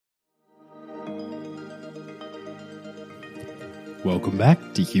Welcome back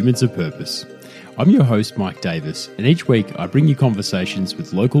to Humans of Purpose. I'm your host, Mike Davis, and each week I bring you conversations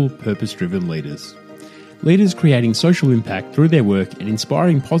with local purpose-driven leaders. Leaders creating social impact through their work and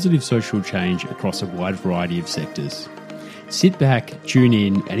inspiring positive social change across a wide variety of sectors. Sit back, tune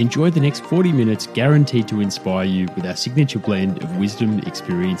in, and enjoy the next 40 minutes guaranteed to inspire you with our signature blend of wisdom,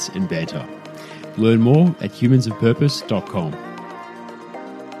 experience, and banter. Learn more at humansofpurpose.com.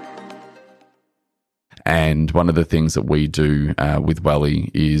 And one of the things that we do with Welly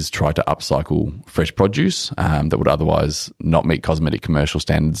is try to upcycle fresh produce that would otherwise not meet cosmetic commercial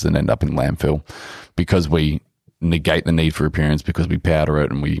standards and end up in landfill, because we negate the need for appearance, because we powder it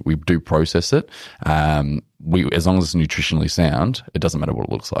and we do process it. As long as it's nutritionally sound, it doesn't matter what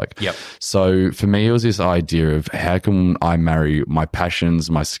it looks like. Yep. So for me, it was this idea of how can I marry my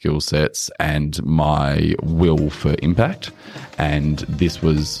passions, my skill sets, and my will for impact. And this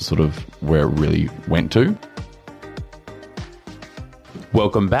was sort of where it really went to.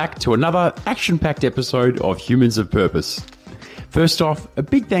 Welcome back to another action-packed episode of Humans of Purpose. First off, a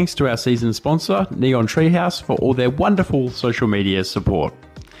big thanks to our season sponsor, Neon Treehouse, for all their wonderful social media support.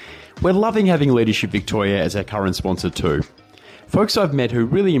 We're loving having Leadership Victoria as our current sponsor too. Folks I've met who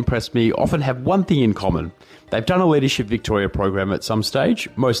really impressed me often have one thing in common. They've done a Leadership Victoria program at some stage,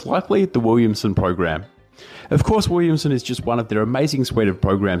 most likely the Williamson program. Of course, Williamson is just one of their amazing suite of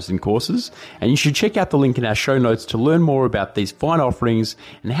programs and courses, and you should check out the link in our show notes to learn more about these fine offerings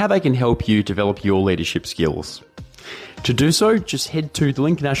and how they can help you develop your leadership skills. To do so, just head to the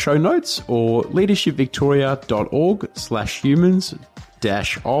link in our show notes or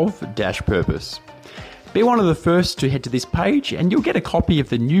leadershipvictoria.org/humans-of-purpose. Be one of the first to head to this page and you'll get a copy of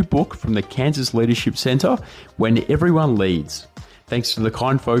the new book from the Kansas Leadership Centre, When Everyone Leads, thanks to the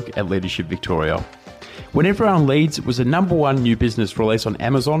kind folk at Leadership Victoria. When Everyone Leads was the #1 new business release on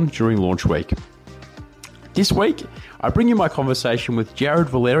Amazon during launch week. This week, I bring you my conversation with Jarahad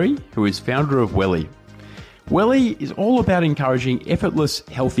Valeri, who is founder of Welly. Welly is all about encouraging effortless,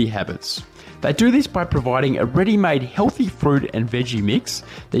 healthy habits. They do this by providing a ready-made healthy fruit and veggie mix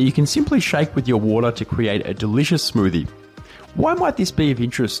that you can simply shake with your water to create a delicious smoothie. Why might this be of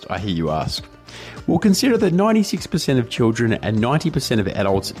interest, I hear you ask? Well, consider that 96% of children and 90% of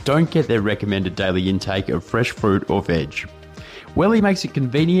adults don't get their recommended daily intake of fresh fruit or veg. Welly makes it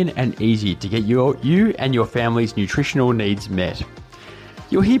convenient and easy to get you and your family's nutritional needs met.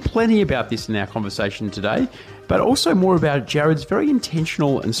 You'll hear plenty about this in our conversation today, but also more about Jarahad's very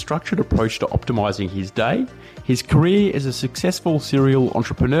intentional and structured approach to optimizing his day, his career as a successful serial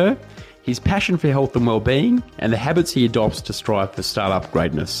entrepreneur, his passion for health and well-being, and the habits he adopts to strive for startup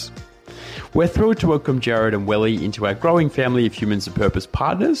greatness. We're thrilled to welcome Jarahad and Welly into our growing family of Humans of Purpose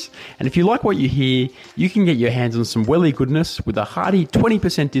partners, and if you like what you hear, you can get your hands on some Welly goodness with a hearty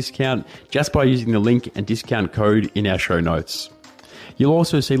 20% discount just by using the link and discount code in our show notes. You'll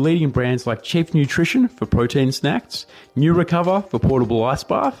also see leading brands like Chief Nutrition for protein snacks, New Recover for portable ice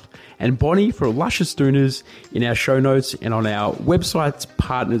bath, and Bonnie for luscious dooners in our show notes and on our website's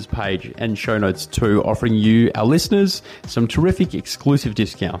partners page and show notes too, offering you, our listeners, some terrific exclusive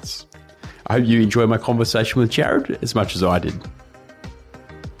discounts. I hope you enjoy my conversation with Jarahad as much as I did.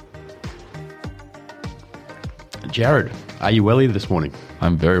 Jarahad, are you Welly this morning?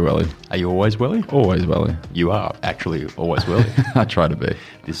 I'm very Welly. Are you always Welly? Always Welly. You are actually always Welly. I try to be.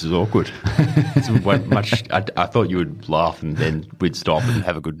 This is awkward. I thought you would laugh and then we'd stop and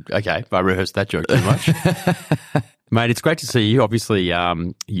have a good... Okay, I rehearsed that joke too much. Mate, it's great to see you. Obviously,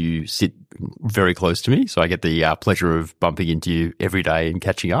 you sit very close to me, so I get the pleasure of bumping into you every day and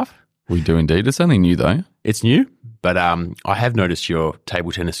catching up. We do indeed. It's only new though. It's new, but I have noticed your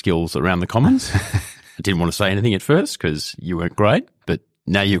table tennis skills around the commons. I didn't want to say anything at first because you weren't great, but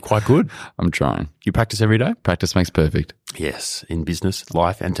now you're quite good. I'm trying. You practice every day? Practice makes perfect. Yes, in business,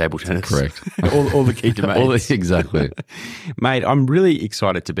 life and table tennis. Correct. all the key domains. Exactly. Mate, I'm really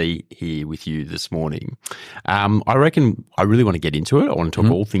excited to be here with you this morning. I reckon I really want to get into it. I want to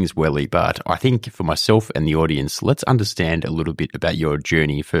talk all things Welly, but I think for myself and the audience, let's understand a little bit about your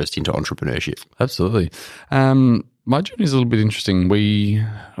journey first into entrepreneurship. Absolutely. My journey is a little bit interesting.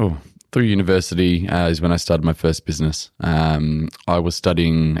 Through university is when I started my first business. I was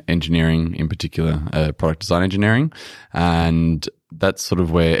studying engineering, in particular, product design engineering, and that's sort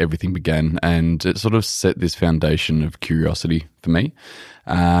of where everything began. And it sort of set this foundation of curiosity for me.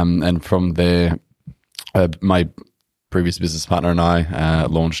 And from there, my previous business partner and I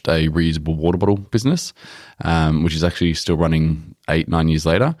launched a reusable water bottle business, which is actually still running 8-9 years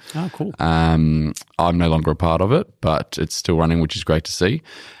later. Oh, cool. I'm no longer a part of it, but it's still running, which is great to see.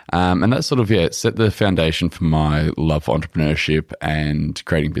 And that sort of, set the foundation for my love for entrepreneurship and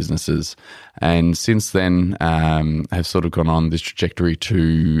creating businesses. And since then, have sort of gone on this trajectory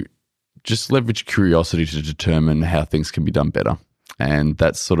to just leverage curiosity to determine how things can be done better. And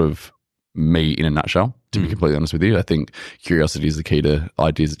that's sort of me in a nutshell, to be completely honest with you. I think curiosity is the key to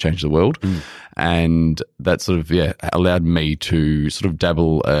ideas that change the world. And that sort of, allowed me to sort of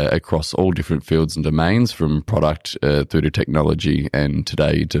dabble across all different fields and domains, from product through to technology, and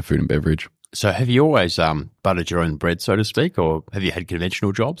today to food and beverage. So have you always buttered your own bread, so to speak, or have you had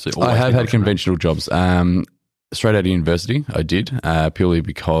conventional jobs? I have had conventional jobs. Straight out of university, I did, purely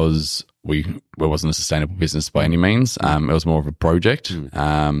because it wasn't a sustainable business by any means. It was more of a project.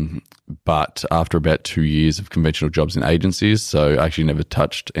 But after about 2 years of conventional jobs in agencies, so I actually never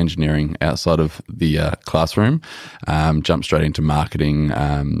touched engineering outside of the classroom, jumped straight into marketing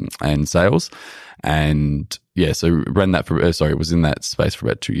and sales. And so ran that was in that space for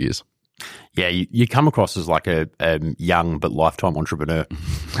about 2 years. Yeah, you come across as like a young but lifetime entrepreneur.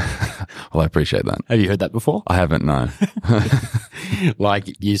 Well, I appreciate that. Have you heard that before? I haven't, no.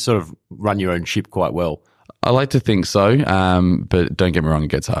 Like, you sort of run your own ship quite well. I like to think so, but don't get me wrong, it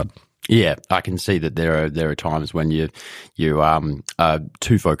gets hard. Yeah, I can see that there are times when you are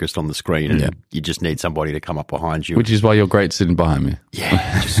too focused on the screen, and you just need somebody to come up behind you. Which is why you're great sitting behind me.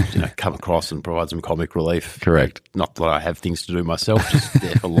 Yeah, just come across and provide some comic relief. Correct. Not that I have things to do myself, just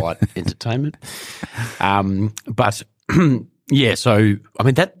there for light entertainment. But yeah, so I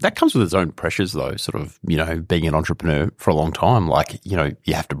mean that comes with its own pressures, though. Sort of, being an entrepreneur for a long time, like you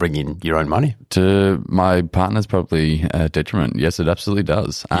have to bring in your own money. To my partner's probably a detriment. Yes, it absolutely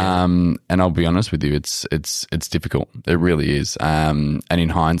does. Yeah. And I'll be honest with you, it's difficult. It really is. And in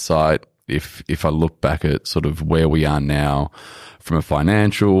hindsight, if I look back at sort of where we are now, from a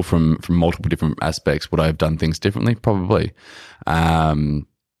financial, from multiple different aspects, would I have done things differently? Probably.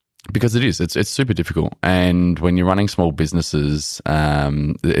 Because it's super difficult, and when you're running small businesses,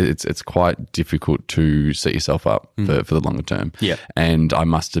 it's quite difficult to set yourself up for the longer term. Yeah, and I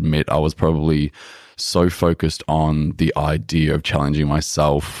must admit, I was probably so focused on the idea of challenging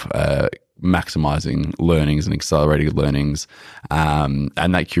myself, maximizing learnings and accelerating learnings, and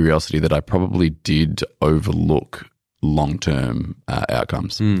that curiosity, that I probably did overlook long-term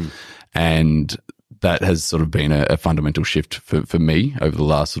outcomes, and that has sort of been a fundamental shift for me over the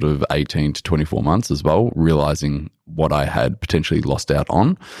last sort of 18 to 24 months as well, realizing what I had potentially lost out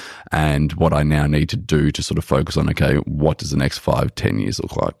on and what I now need to do to sort of focus on, okay, what does the next 5-10 years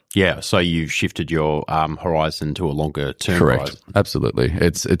look like? Yeah, so you've shifted your horizon to a longer term. Correct, horizon. Absolutely.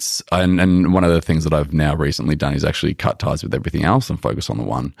 And one of the things that I've now recently done is actually cut ties with everything else and focus on the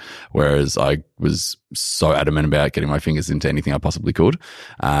one, whereas I was so adamant about getting my fingers into anything I possibly could,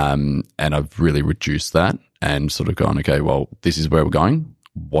 and I've really reduced that and sort of gone, okay, well, this is where we're going.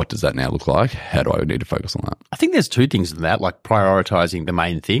 What does that now look like? How do I need to focus on that? I think there's two things in that, like prioritizing the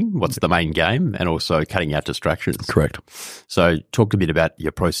main thing, what's the main game, and also cutting out distractions. Correct. So talk a bit about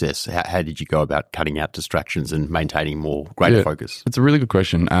your process. How did you go about cutting out distractions and maintaining greater focus? It's a really good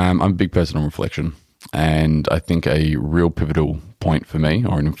question. I'm a big person on reflection. And I think a real pivotal point for me,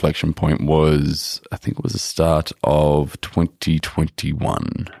 or an inflection point, was, I think it was the start of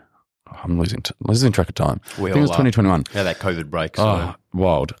 2021. I'm losing track of time. I think it was 2021. Yeah, that COVID break. So. Oh,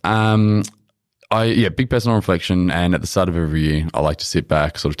 wild. Big personal reflection, and at the start of every year, I like to sit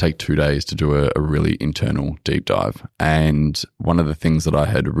back, sort of take 2 days to do a really internal deep dive. And one of the things that I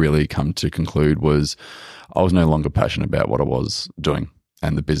had really come to conclude was I was no longer passionate about what I was doing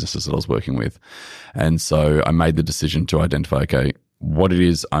and the businesses that I was working with. And so I made the decision to identify, okay, what it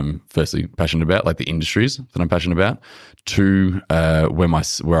is I'm firstly passionate about, like the industries that I'm passionate about. 2,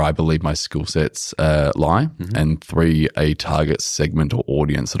 where I believe my skill sets lie, and 3, a target segment or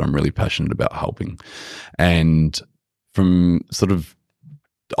audience that I'm really passionate about helping. And from sort of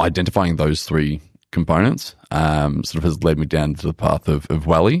identifying those 3 components, sort of has led me down to the path of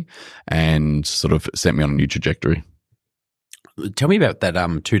Welly, and sort of sent me on a new trajectory. Tell me about that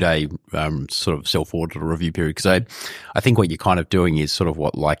 2-day sort of self-audit or review period, because I think what you're kind of doing is sort of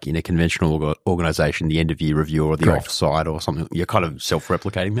what, like in a conventional organisation, the end-of-year review or the offsite or something, you're kind of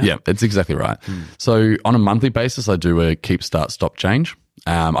self-replicating that? Yeah, that's exactly right. So on a monthly basis, I do a keep, start, stop, change.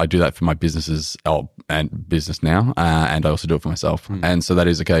 I do that for my businesses and business now, and I also do it for myself. And so that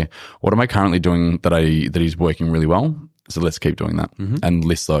is, okay, what am I currently doing that is working really well? So let's keep doing that and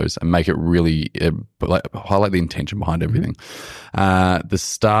list those and make it really highlight the intention behind everything. The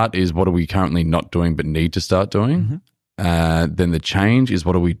start is, what are we currently not doing but need to start doing? Then the change is,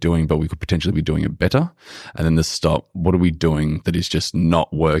 what are we doing but we could potentially be doing it better? And then the stop, what are we doing that is just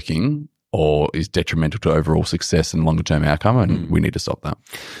not working or is detrimental to overall success and longer term outcome, and we need to stop that.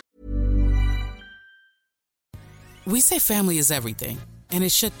 We say family is everything, and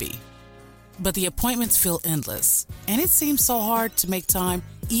it should be. But the appointments feel endless, and it seems so hard to make time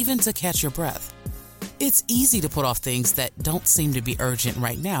even to catch your breath. It's easy to put off things that don't seem to be urgent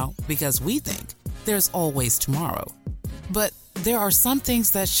right now because we think there's always tomorrow. But there are some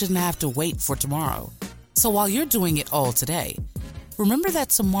things that shouldn't have to wait for tomorrow. So while you're doing it all today, remember that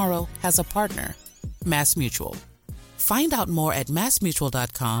tomorrow has a partner, Mass Mutual. Find out more at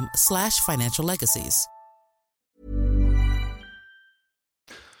massmutual.com/financial legacies.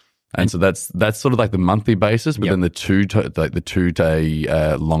 And so that's sort of like the monthly basis, but then the 2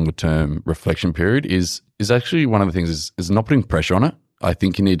 day longer term reflection period is actually one of the things is not putting pressure on it. I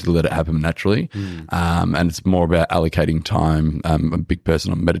think you need to let it happen naturally, and it's more about allocating time. I'm a big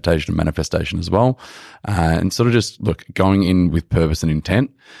person on meditation and manifestation as well, and sort of just going in with purpose and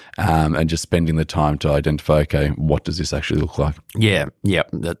intent, and just spending the time to identify, okay, what does this actually look like? Yeah,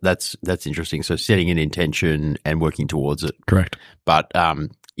 that's interesting. So setting an intention and working towards it. Correct. But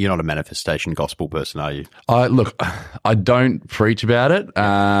you're not a manifestation gospel person, are you? I don't preach about it.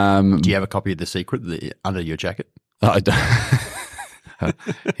 Do you have a copy of The Secret under your jacket? I don't.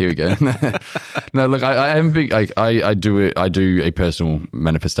 Here we go. No, look, I am big. I do a personal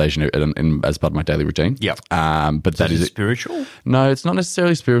manifestation as part of my daily routine. Yeah. But that is spiritual? No, it's not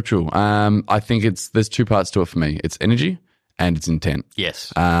necessarily spiritual. I think there's 2 parts to it for me. It's energy and it's intent.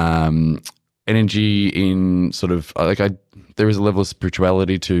 Yes. Energy in sort of there is a level of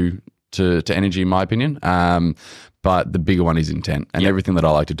spirituality to energy, in my opinion. But the bigger one is intent, and everything that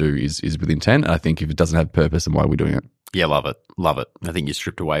I like to do is with intent. And I think if it doesn't have purpose, then why are we doing it? Yeah, love it. I think you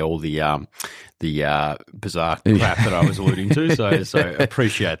stripped away all the bizarre crap that I was alluding to. So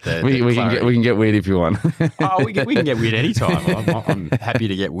appreciate that. We can get weird if you want. We can get weird anytime. I'm happy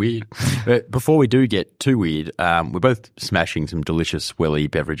to get weird. But before we do get too weird, we're both smashing some delicious Welly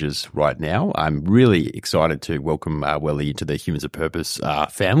beverages right now. I'm really excited to welcome Welly into the Humans of Purpose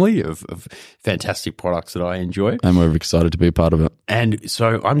family of fantastic products that I enjoy. And we're excited to be a part of it. And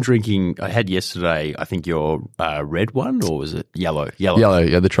so I'm drinking. I had yesterday, I think your red one, or was it yellow? Yellow,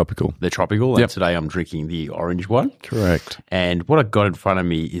 yeah, the tropical. The tropical. Yep. And today I'm drinking the orange one. Correct. And what I've got in front of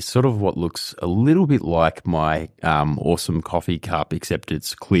me is sort of what looks a little bit like my awesome coffee cup, except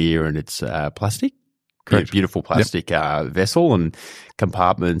it's clear and it's plastic. Correct. Beautiful plastic vessel and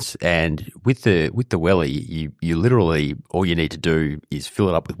compartments. And with the Welly, you literally, all you need to do is fill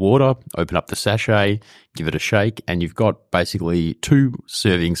it up with water, open up the sachet, give it a shake, and you've got basically 2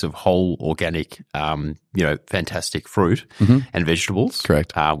 servings of whole organic, fantastic fruit and vegetables.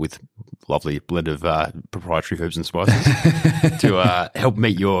 Correct. With lovely blend of proprietary herbs and spices to help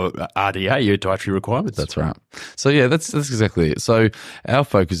meet your RDA, your dietary requirements. That's right. So yeah, that's exactly it. So our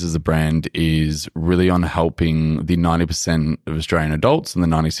focus as a brand is really on helping the 90% of Australian adults and the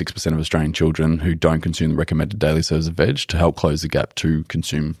 96% of Australian children who don't consume the recommended daily serves of veg to help close the gap to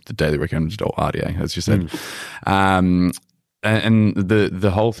consume the daily recommended adult RDA, as you said. And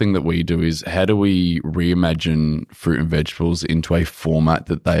the whole thing that we do is how do we reimagine fruit and vegetables into a format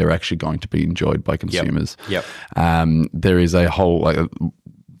that they are actually going to be enjoyed by consumers? Yep. There is a whole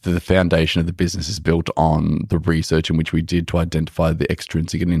the foundation of the business is built on the research in which we did to identify the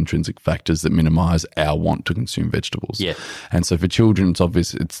extrinsic and intrinsic factors that minimize our want to consume vegetables. Yeah. And so for children, it's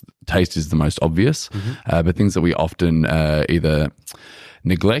obvious, taste is the most obvious, but things that we often either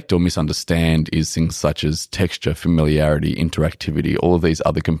neglect or misunderstand is things such as texture, familiarity, interactivity, all of these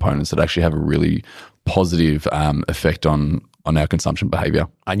other components that actually have a really positive effect on our consumption behavior.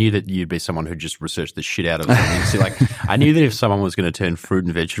 I knew that you'd be someone who just researched the shit out of something. I knew that if someone was going to turn fruit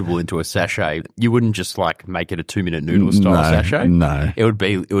and vegetable into a sachet, you wouldn't just make it a 2-minute noodle style sachet. No,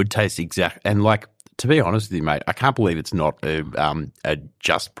 it would taste exact. And to be honest with you, mate, I can't believe it's not a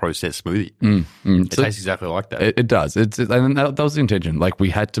just processed smoothie. It tastes exactly like that. It does. And that was the intention.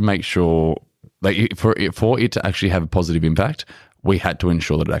 We had to make sure, for it to actually have a positive impact, we had to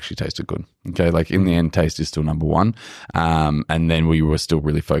ensure that it actually tasted good. Okay, in the end, taste is still number one. And then we were still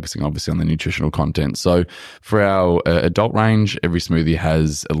really focusing, obviously, on the nutritional content. So for our adult range, every smoothie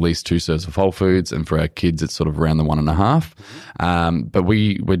has at least 2 serves of whole foods, and for our kids, it's sort of around the 1.5. But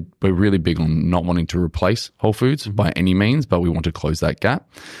we're really big on not wanting to replace whole foods by any means, but we want to close that gap.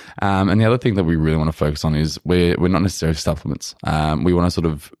 And the other thing that we really want to focus on is we're not necessarily supplements. We want to sort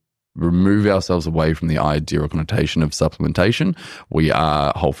of remove ourselves away from the idea or connotation of supplementation. We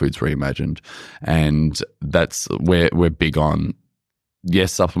are whole foods reimagined, and that's where we're big on.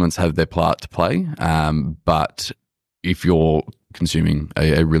 Yes, supplements have their part to play, but if you're consuming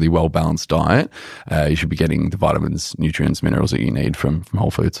a really well balanced diet, you should be getting the vitamins, nutrients, minerals that you need from whole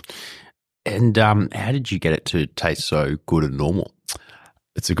foods. And how did you get it to taste so good and normal?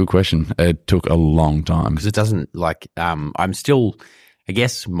 It's a good question. It took a long time. Because it doesn't I'm still, I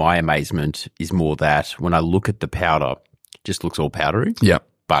guess my amazement is more that when I look at the powder, it just looks all powdery. Yeah.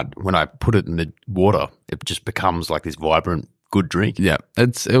 But when I put it in the water, it just becomes like this vibrant, good drink. Yeah.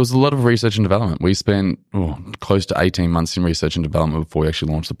 It was a lot of research and development. We spent close to 18 months in research and development before we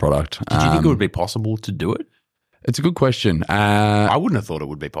actually launched the product. Did you think it would be possible to do it? It's a good question. I wouldn't have thought it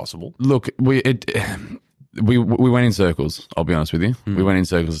would be possible. Look, we went in circles, I'll be honest with you. We went in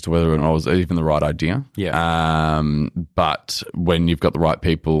circles as to whether or not it was even the right idea. Yeah. But when you've got the right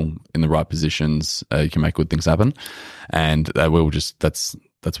people in the right positions, you can make good things happen. And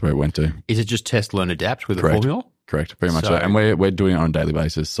that's where it went to. Is it just test, learn, adapt with Correct. a formula? Correct, very much so. And we're doing it on a daily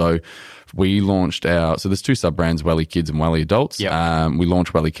basis. So we launched so there's two sub-brands, Welly Kids and Welly Adults. Yep. We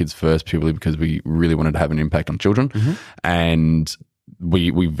launched Welly Kids first purely because we really wanted to have an impact on children. And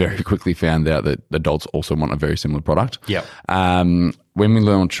we very quickly found out that adults also want a very similar product. Yeah. When we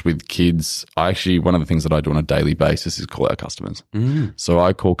launched with kids, one of the things that I do on a daily basis is call our customers. So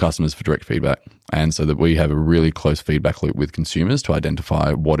I call customers for direct feedback, and so that we have a really close feedback loop with consumers to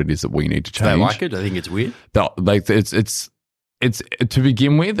identify what it is that we need to change. Do they like it? I think it's weird. It's to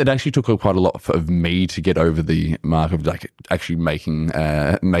begin with, it actually took quite a lot of me to get over the mark of actually making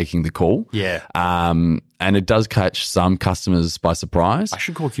the call. Yeah. And it does catch some customers by surprise. I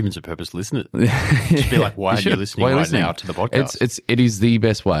should call Humans of Purpose listeners. Just be like, why are you listening now to the podcast? It is the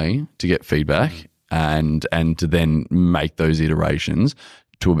best way to get feedback and to then make those iterations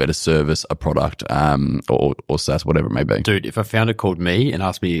to a better service, a product, or SaaS, whatever it may be. Dude, if a founder called me and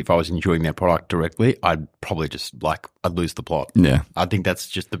asked me if I was enjoying their product directly, I'd probably just I'd lose the plot. Yeah. I think that's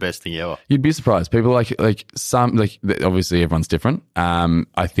just the best thing ever. You'd be surprised. People obviously everyone's different.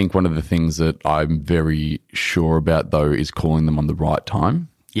 I think one of the things that I'm very sure about though is calling them on the right time.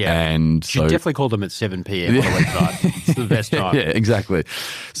 Yeah. And you should definitely call them at 7 p.m. on a weeknight. It's the best time. Yeah, exactly.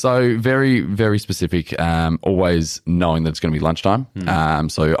 So very, very specific, always knowing that it's going to be lunchtime.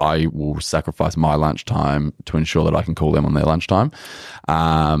 So I will sacrifice my lunchtime to ensure that I can call them on their lunchtime.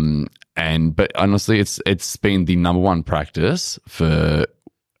 But honestly, it's been the number one practice for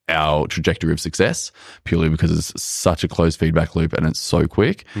our trajectory of success, purely because it's such a closed feedback loop and it's so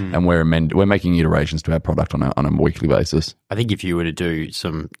quick, and we're making iterations to our product on a weekly basis. I think if you were to do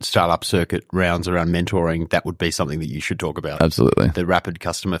some startup circuit rounds around mentoring, that would be something that you should talk about. Absolutely. The rapid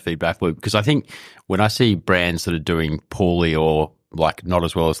customer feedback loop. Because I think when I see brands that are doing poorly or not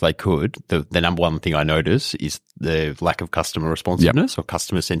as well as they could, the number one thing I notice is the lack of customer responsiveness or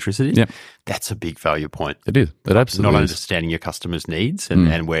customer centricity. Yep. That's a big failure point. It is. It absolutely Not is. understanding your customers' needs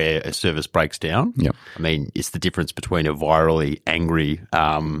and where a service breaks down. Yep. I mean, it's the difference between a virally angry,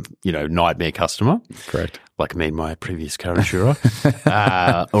 nightmare customer. Correct. Like me and my previous car insurer,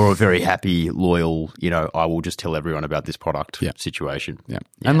 or a very happy, loyal, I will just tell everyone about this product situation. Yeah.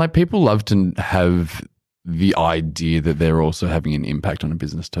 And people love to have the idea that they're also having an impact on a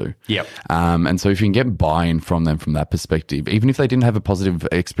business too. Yep. And so if you can get buy-in from them from that perspective, even if they didn't have a positive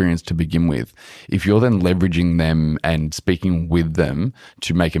experience to begin with, if you're then leveraging them and speaking with them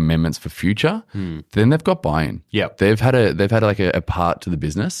to make amendments for future, then they've got buy-in. Yep. They've had a part to the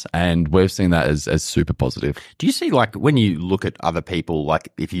business, and we've seen that as super positive. Do you see, when you look at other people,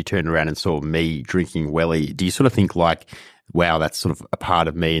 if you turn around and saw me drinking Welly, do you sort of think wow, that's sort of a part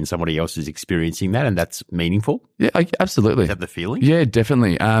of me and somebody else is experiencing that and that's meaningful? Yeah, absolutely. Is that the feeling? Yeah,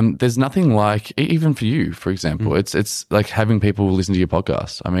 definitely. There's nothing even for you, for example, it's like having people listen to your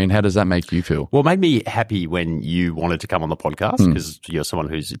podcast. I mean, how does that make you feel? Well, it made me happy when you wanted to come on the podcast because you're someone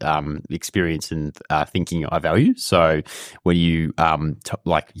who's experienced in thinking I value. So when you,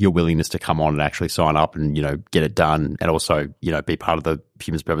 your willingness to come on and actually sign up and, get it done and also, be part of the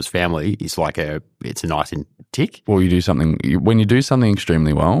Humans Purpose family is it's a nice tick. Or when you do something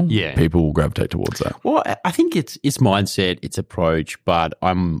extremely well, people will gravitate towards that. Well, I think it's mindset, it's approach, but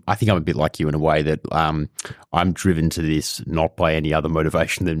I think I'm a bit like you in a way that I'm driven to this not by any other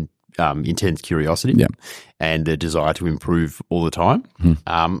motivation than intense curiosity and the desire to improve all the time.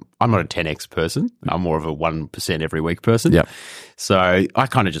 I'm not a 10x person. I'm more of a 1% every week person. Yep. So I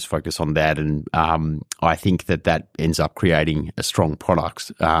kind of just focus on that, and I think that ends up creating a strong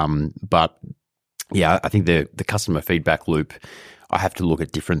product. But yeah, I think the customer feedback loop, I have to look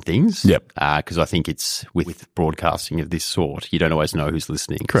at different things. Yep. Because I think it's with broadcasting of this sort, you don't always know who's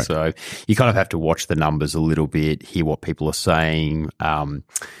listening. Correct. So you kind of have to watch the numbers a little bit, hear what people are saying.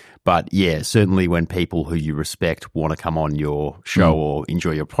 But yeah, certainly when people who you respect want to come on your show or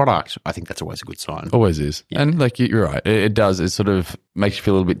enjoy your product, I think that's always a good sign. Always is. Yeah. And like you're right, it does. It sort of makes you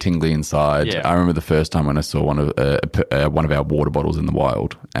feel a little bit tingly inside. Yeah. I remember the first time when I saw one of our water bottles in the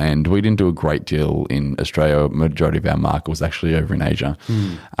wild, and we didn't do a great deal in Australia. Majority of our market was actually over in Asia.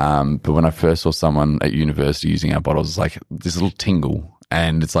 But when I first saw someone at university using our bottles, it's like this little tingle.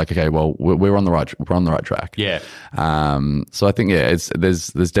 And it's like, okay, well, we're on the right track. Yeah. So I think, yeah,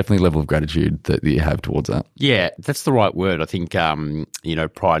 there's definitely a level of gratitude that you have towards that. Yeah, that's the right word. I think,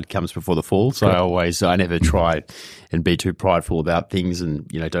 pride comes before the fall. So I never try and be too prideful about things, and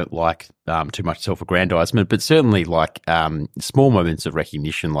don't like too much self-aggrandizement. But certainly, like small moments of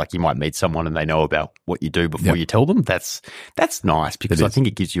recognition, like you might meet someone and they know about what you do before you tell them. That's nice, because I think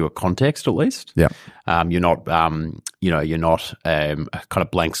it gives you a context at least. Yeah. You're not a kind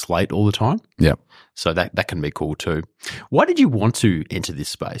of blank slate all the time. Yeah. So that can be cool too. Why did you want to enter this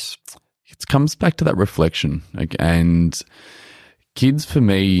space? It comes back to that reflection, and kids for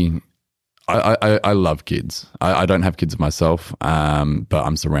me. I love kids. I don't have kids myself, but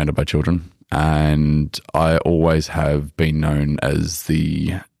I'm surrounded by children, and I always have been known as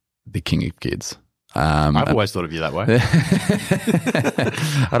the king of kids. I've always thought of you that way.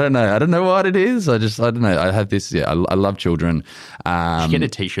 I don't know what it is. I don't know. I have this. Yeah, I love children. You get a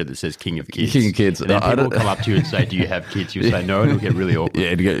T-shirt that says "King of Kids." King of Kids. And then people will come up to you and say, "Do you have kids?" You say no, and it'll get really awkward.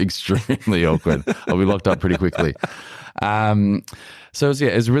 Yeah, it'll get extremely awkward. I'll be locked up pretty quickly. So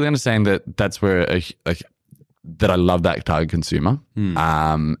it's really understanding that's where that I love that target consumer,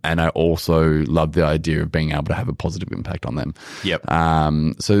 and I also love the idea of being able to have a positive impact on them. Yep.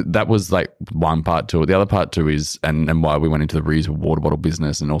 So that was like one part to it. The other part too is, and why we went into the reusable water bottle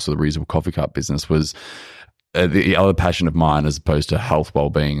business and also the reusable coffee cup business was. The other passion of mine, as opposed to health,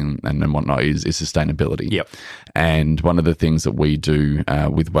 well-being and whatnot, is sustainability. Yep. And one of the things that we do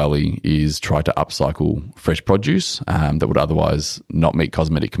with Welly is try to upcycle fresh produce that would otherwise not meet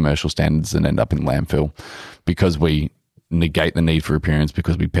cosmetic commercial standards and end up in landfill, because we negate the need for appearance,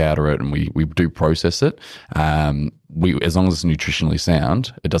 because we powder it and we do process it. As long as it's nutritionally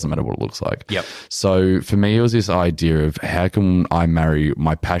sound, it doesn't matter what it looks like. Yep. So for me, it was this idea of how can I marry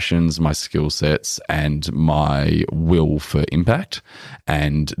my passions, my skill sets, and my will for impact.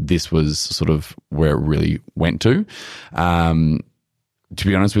 And this was sort of where it really went to. To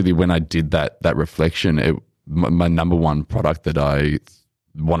be honest with you, when I did that reflection, my number one product that I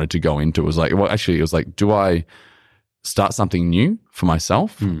wanted to go into was like, well, actually, it was like, do I start something new for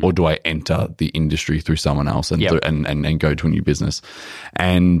myself, or do I enter the industry through someone else and go to a new business?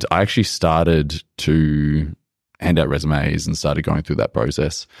 And I actually started to hand out resumes and started going through that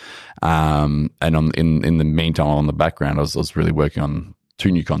process. And in the meantime, on the background, I was really working on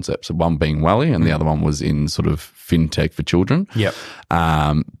two new concepts. One being Welly, and the other one was in sort of fintech for children. Yep.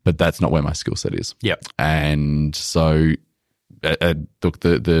 But that's not where my skill set is. Yep. And so, look,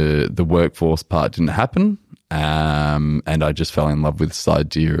 the workforce part didn't happen. And I just fell in love with this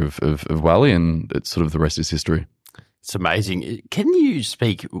idea of Welly, and it's sort of the rest is history. It's amazing. Can you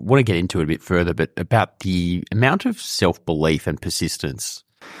speak, I want to get into it a bit further, but about the amount of self-belief and persistence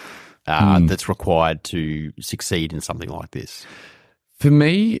that's required to succeed in something like this? For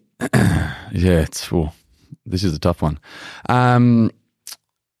me, this is a tough one. I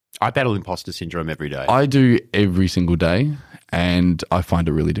battle imposter syndrome every day. I do every single day, and I find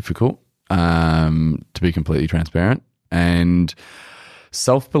it really difficult. To be completely transparent, and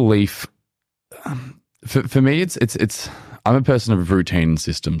self-belief for me, it's I'm a person of routine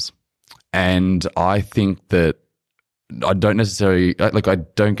systems, and I think that I don't necessarily I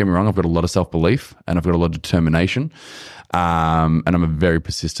don't get me wrong. I've got a lot of self-belief and I've got a lot of determination, and I'm a very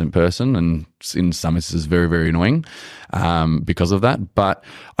persistent person, and in some instances very, very annoying because of that. But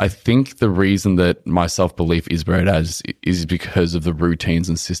I think the reason that my self-belief is where it is because of the routines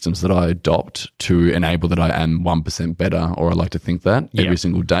and systems that I adopt to enable that I am 1% better, or I like to think that every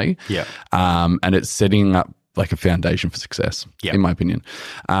single day. Yeah. And it's setting up like a foundation for success, in my opinion.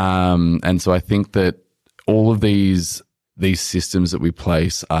 And so I think that all of these systems that we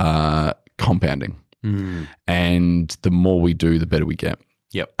place are compounding. And the more we do, the better we get.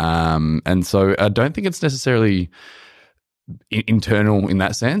 Yep. And so I don't think it's necessarily internal in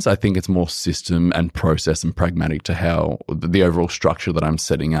that sense. I think it's more system and process and pragmatic to how the overall structure that I'm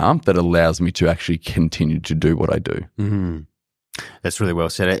setting up that allows me to actually continue to do what I do. That's really well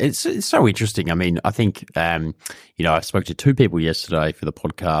said. It's so interesting. I mean, I think, I spoke to two people yesterday for the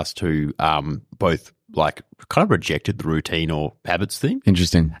podcast who both like kind of rejected the routine or habits thing.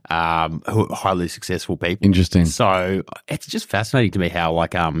 Interesting. Who are highly successful people. Interesting. So it's just fascinating to me how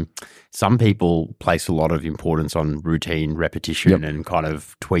like some people place a lot of importance on routine, repetition, and kind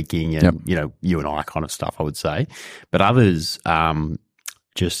of tweaking and, you and I kind of stuff, I would say. But others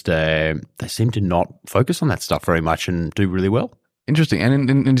just they seem to not focus on that stuff very much and do really well. Interesting.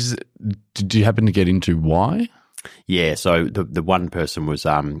 And did you happen to get into why? Yeah. So the one person was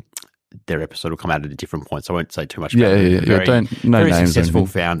their episode will come out at a different point, so I won't say too much about it. Very successful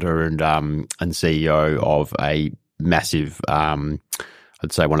founder and CEO of a massive, I'd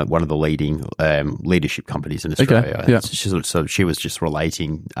say one of the leading leadership companies in Australia. Okay, yeah. So she was just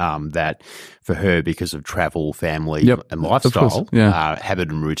relating that for her, because of travel, family, and lifestyle, habit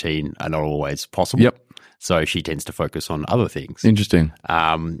and routine are not always possible. Yep. So she tends to focus on other things. Interesting.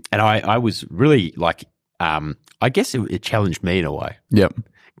 And I was really like, I guess it challenged me in a way. Yep.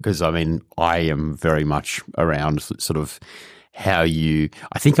 Because, I mean, I am very much around sort of how I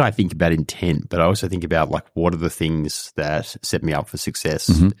think about intent, but I also think about like what are the things that set me up for success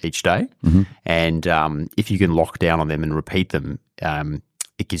each day. Mm-hmm. And if you can lock down on them and repeat them,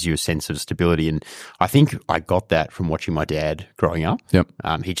 it gives you a sense of stability. And I think I got that from watching my dad growing up. Yep.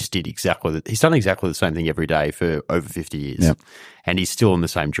 He just did he's done exactly the same thing every day for over 50 years. Yep. And he's still in the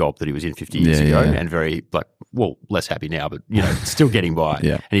same job that he was in 50 years ago and very less happy now, but still getting by.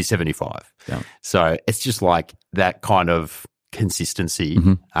 Yeah. And he's 75. Yeah. So it's just like that kind of consistency,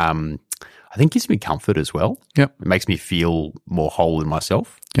 I think gives me comfort as well. Yep. It makes me feel more whole in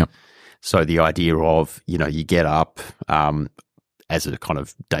myself. Yep. So the idea of, you get up, as a kind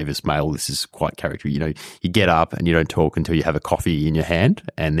of Davis male, this is quite character. You get up and you don't talk until you have a coffee in your hand,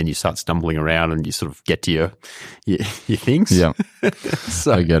 and then you start stumbling around and you sort of get to your things. Yeah,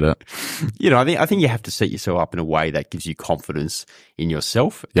 so I get it. I think you have to set yourself up in a way that gives you confidence in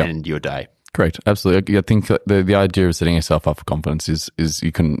yourself and your day. Correct, absolutely. I think the idea of setting yourself up for confidence is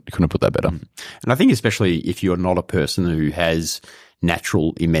you couldn't put that better. And I think especially if you're not a person who has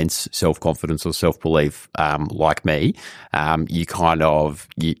natural immense self-confidence or self-belief like me, you kind of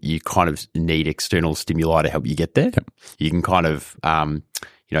need external stimuli to help you get there. Yep. You can kind of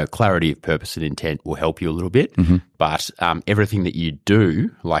clarity of purpose and intent will help you a little bit, but everything that you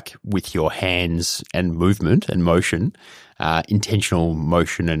do, like with your hands and movement and motion, intentional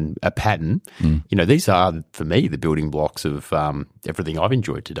motion and a pattern, these are, for me, the building blocks of everything I've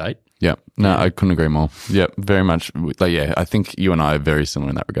enjoyed to date. Yeah, no, I couldn't agree more. Yeah, very much. I think you and I are very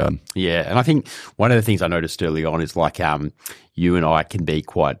similar in that regard. Yeah, and I think one of the things I noticed early on is like you and I can be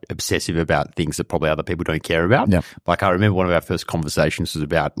quite obsessive about things that probably other people don't care about. Yep. Like I remember one of our first conversations was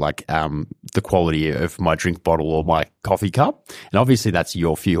about like the quality of my drink bottle or my coffee cup, and obviously that's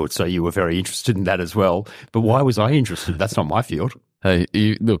your field, so you were very interested in that as well. But why was I interested? That's not my field. Hey,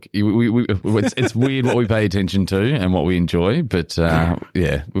 it's weird what we pay attention to and what we enjoy, but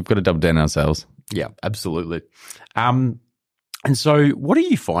we've got to double down ourselves. Yeah, absolutely. And so what are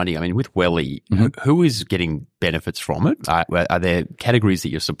you finding? I mean, with Welly, who is getting benefits from it? Are there categories that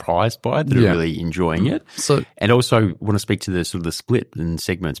you're surprised by that are really enjoying it? And also want to speak to the sort of the split in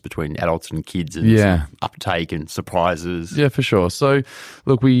segments between adults and kids and sort of uptake and surprises. Yeah, for sure. So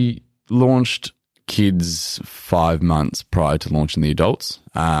look, we launched kids 5 months prior to launching the adults.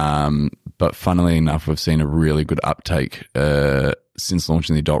 But funnily enough, we've seen a really good uptake since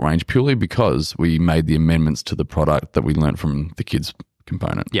launching the adult range, purely because we made the amendments to the product that we learned from the kids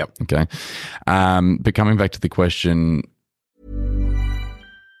component. Yep. Okay. But coming back to the question.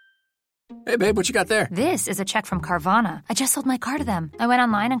 Hey, babe, what you got there? This is a check from Carvana. I just sold my car to them. I went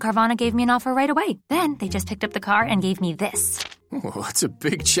online and Carvana gave me an offer right away. Then they just picked up the car and gave me this. Oh, that's a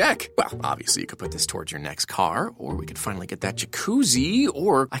big check. Well, obviously you could put this towards your next car, or we could finally get that jacuzzi,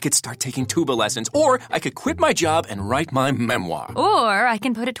 or I could start taking tuba lessons, or I could quit my job and write my memoir. Or I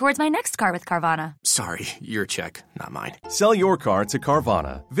can put it towards my next car with Carvana. Sorry, your check, not mine. Sell your car to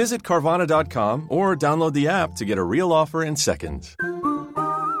Carvana. Visit Carvana.com or download the app to get a real offer in seconds.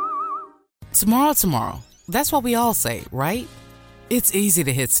 Tomorrow. That's what we all say, right? It's easy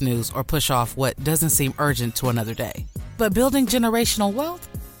to hit snooze or push off what doesn't seem urgent to another day. But building generational wealth?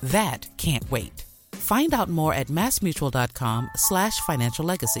 That can't wait. Find out more at massmutual.com/financial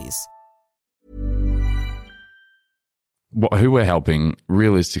legacies. who we're helping,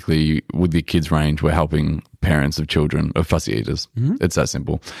 realistically, with the kids range, we're helping parents of children, of fussy eaters. It's that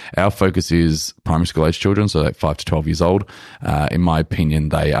simple. Our focus is primary school age children, so like 5 to 12 years old. In my opinion,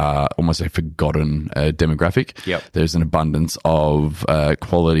 they are almost a forgotten demographic. Yep. There's an abundance of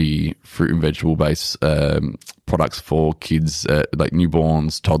quality fruit and vegetable based products for kids, like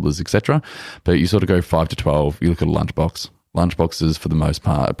newborns, toddlers, etc. But you sort of go 5 to 12, you look at a lunchbox. Lunchboxes, for the most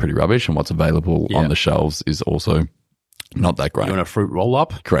part, are pretty rubbish, and what's available on the shelves is also not that great. You want a fruit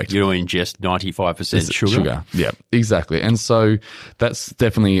roll-up? Correct. You don't ingest 95% sugar? Yeah, exactly. And so that's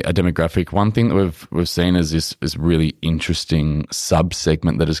definitely a demographic. One thing that we've seen is this really interesting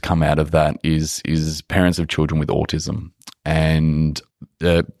sub-segment that has come out of that is parents of children with autism. And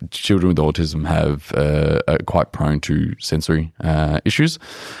children with autism are quite prone to sensory issues,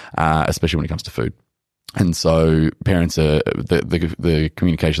 especially when it comes to food. And so parents the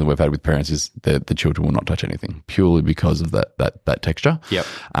communication that we've had with parents is that the children will not touch anything purely because of that texture. Yep.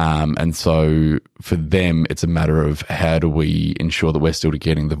 And so for them, it's a matter of how do we ensure that we're still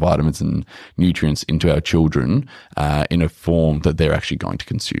getting the vitamins and nutrients into our children in a form that they're actually going to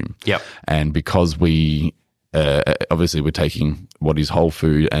consume. Yep. And because we obviously we're taking what is whole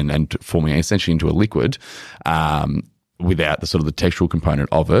food and forming it essentially into a liquid, without the sort of the textural component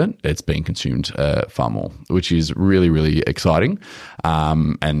of it, it's being consumed far more, which is really, really exciting.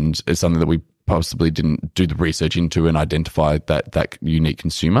 And it's something that we possibly didn't do the research into and identify that unique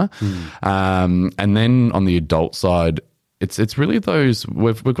consumer. And then on the adult side, it's really those,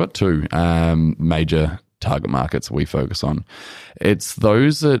 we've got two major target markets we focus on. It's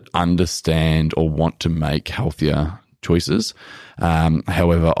those that understand or want to make healthier choices.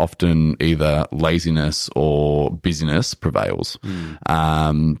 However, often either laziness or busyness prevails.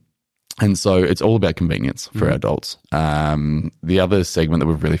 And so it's all about convenience for our adults. The other segment that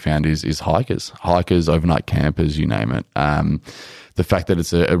we've really found is hikers, overnight campers, you name it. The fact that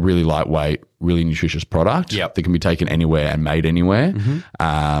it's a really lightweight, really nutritious product that can be taken anywhere and made anywhere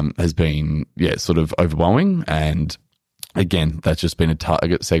has been, sort of overwhelming. And again, that's just been a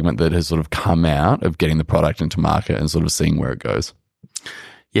target segment that has sort of come out of getting the product into market and sort of seeing where it goes.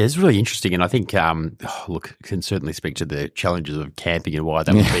 Yeah, it's really interesting, and I think, can certainly speak to the challenges of camping and why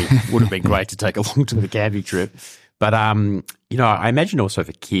that would have been great to take along to the camping trip. But, I imagine also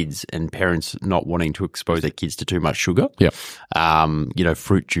for kids and parents not wanting to expose their kids to too much sugar. Yep.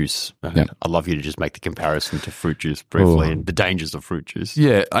 Fruit juice. I'd love you to just make the comparison to fruit juice briefly and the dangers of fruit juice.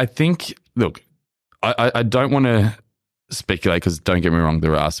 Yeah, I think, look, I don't want to speculate because don't get me wrong,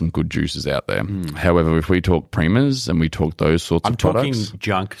 there are some good juices out there. However, if we talk Primas and we talk those sorts of products, I'm talking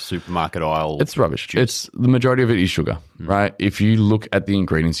junk supermarket aisle. It's rubbish. Juice. It's the majority of it is sugar, right? If you look at the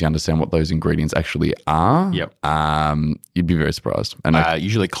ingredients, you understand what those ingredients actually are. Yep. You'd be very surprised. And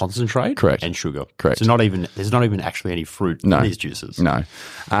usually concentrate, correct, and sugar, correct. So there's not even actually any fruit in these juices. No,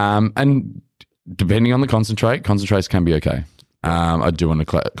 and depending on the concentrates can be okay. I do want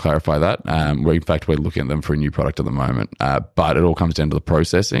to clarify that. In fact, we're looking at them for a new product at the moment. But it all comes down to the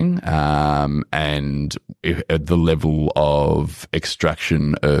processing and the level of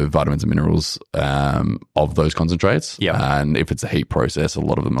extraction of vitamins and minerals of those concentrates. Yeah. And if it's a heat process, a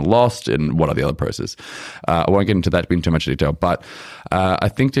lot of them are lost. And what are the other processes? I won't get into that in too much detail. But I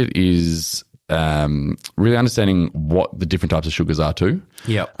think it is really understanding what the different types of sugars are too.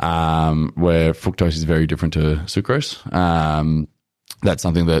 Yep. Where fructose is very different to sucrose. That's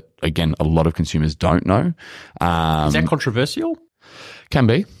something that, again, a lot of consumers don't know. Is that controversial? Can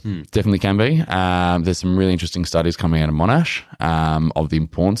be. Definitely can be. There's some really interesting studies coming out of Monash of the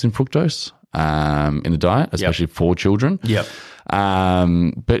importance in fructose in the diet, especially for children. Yep.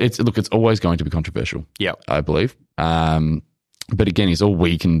 But it's always going to be controversial. Yep. I believe. But again, all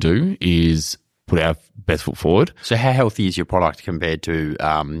we can do is put our best foot forward. So how healthy is your product compared to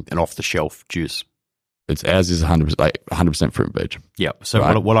an off-the-shelf juice? Ours is 100% fruit and veg. Yeah. So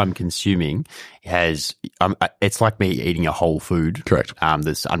right? what I'm consuming has it's like me eating a whole food. Correct.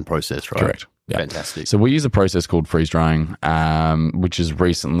 That's unprocessed, right? Correct. Yeah. Fantastic. So we use a process called freeze drying, which has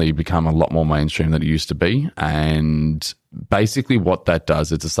recently become a lot more mainstream than it used to be. And basically what that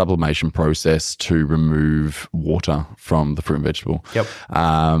does, it's a sublimation process to remove water from the fruit and vegetable. Yep.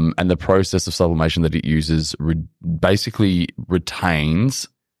 And the process of sublimation that it uses basically retains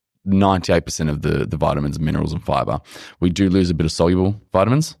 98% of the vitamins, minerals, and fiber. We do lose a bit of soluble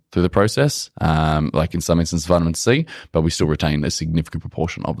vitamins through the process, like in some instances vitamin C, but we still retain a significant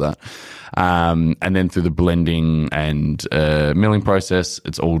proportion of that. And then through the blending and milling process,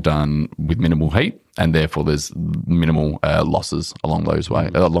 it's all done with minimal heat, and therefore there's minimal losses along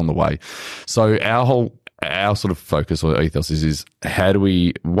the way. So our our sort of focus or ethos is how do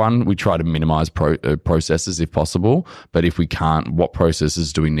we try to minimize processes if possible, but if we can't, what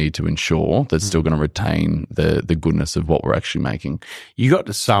processes do we need to ensure that's still going to retain the goodness of what we're actually making? You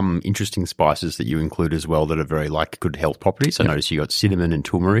got some interesting spices that you include as well that are very like good health properties. I noticed you got cinnamon and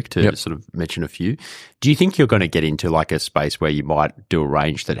turmeric to sort of mention a few. Do you think you're going to get into like a space where you might do a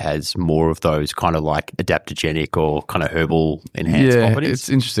range that has more of those kind of like adaptogenic or kind of herbal enhanced properties? It's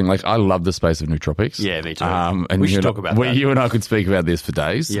interesting. Like I love the space of nootropics. Yeah, me too. And we should talk about that. You and I could speak about this for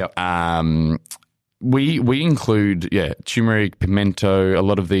days. Yep. We include, turmeric, pimento, a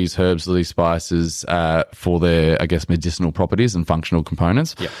lot of these herbs or these spices for their, I guess, medicinal properties and functional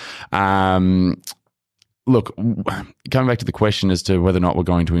components. Yep. Look, coming back to the question as to whether or not we're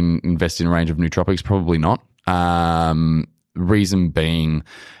going to invest in a range of nootropics, probably not. Reason being,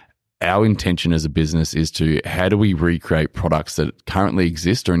 our intention as a business is to how do we recreate products that currently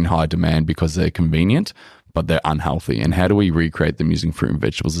exist or in high demand because they're convenient, but they're unhealthy, and how do we recreate them using fruit and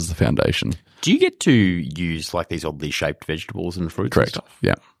vegetables as the foundation? Do you get to use like these oddly shaped vegetables and fruits Correct. and stuff?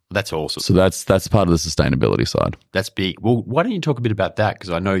 Yeah. That's awesome. So that's part of the sustainability side. That's big. Well, why don't you talk a bit about that? Because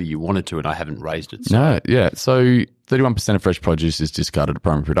I know you wanted to and I haven't raised it. So. No, yeah. So 31% of fresh produce is discarded at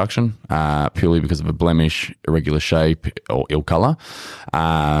primary production purely because of a blemish, irregular shape, or ill colour.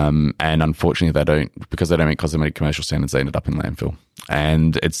 And unfortunately, because they don't meet cosmetic commercial standards, they ended up in landfill.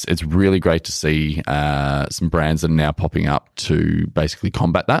 And it's really great to see some brands that are now popping up to basically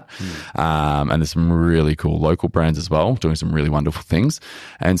combat that. And there's some really cool local brands as well doing some really wonderful things.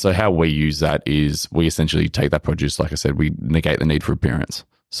 And so how we use that is we essentially take that produce, like I said, we negate the need for appearance.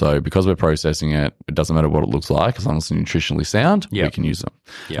 So because we're processing it, it doesn't matter what it looks like, as long as it's nutritionally sound, we can use them.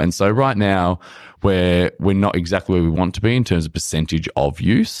 And so right now, we're not exactly where we want to be in terms of percentage of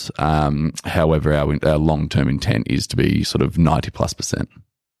use. However, our long-term intent is to be sort of 90+%.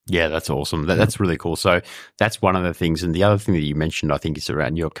 Yeah, that's awesome. That's really cool. So that's one of the things. And the other thing that you mentioned, I think, is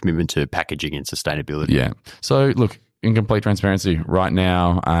around your commitment to packaging and sustainability. Yeah. So look, in complete transparency, right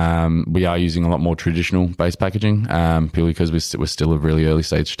now we are using a lot more traditional based packaging purely because we're still a really early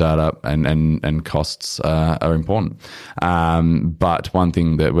stage startup and costs are important. But one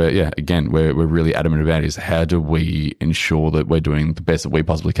thing that we're really adamant about is how do we ensure that we're doing the best that we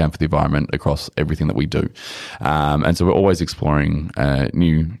possibly can for the environment across everything that we do. And so we're always exploring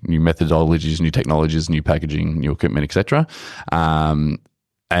new methodologies, new technologies, new packaging, new equipment, etc.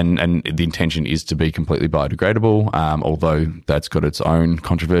 And the intention is to be completely biodegradable, although that's got its own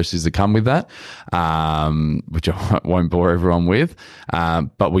controversies that come with that, which I won't bore everyone with.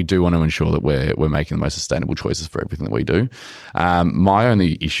 But we do want to ensure that we're making the most sustainable choices for everything that we do. My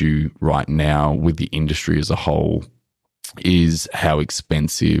only issue right now with the industry as a whole is how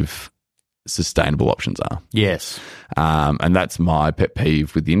expensive sustainable options are. Yes. And that's my pet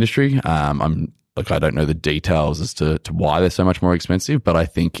peeve with the industry. I don't know the details as to why they're so much more expensive, but I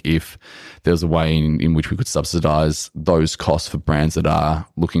think if there's a way in which we could subsidize those costs for brands that are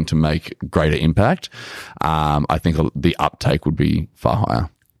looking to make greater impact, I think the uptake would be far higher.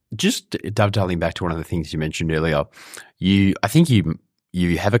 Just dovetailing back to one of the things you mentioned earlier, I think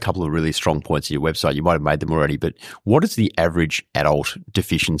you have a couple of really strong points in your website. You might have made them already, but what is the average adult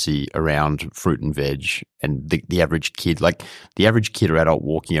deficiency around fruit and veg and the average kid? Like the average kid or adult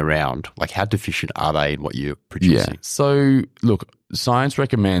walking around, like how deficient are they in what you're producing? Yeah. So look, science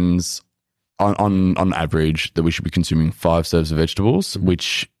recommends on average that we should be consuming 5 serves of vegetables,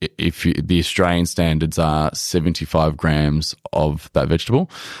 which the Australian standards are 75 grams of that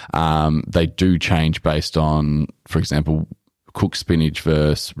vegetable. They do change based on, for example, cooked spinach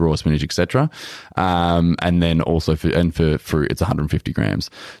versus raw spinach, etc. And then also for fruit, it's 150 grams.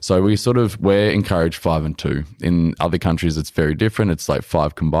 So we're encouraged 5 and 2. In other countries, it's very different. It's like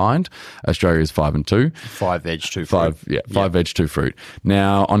 5 combined. Australia is 5 and 2. 5 veg, 2 fruit. 5 veg, 2 fruit.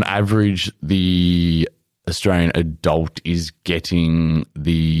 Now, on average, the Australian adult is getting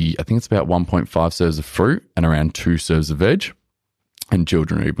I think it's about 1.5 serves of fruit and around 2 serves of veg, and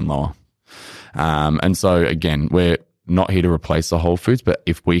children are even lower. And so again, we're not here to replace the whole foods, but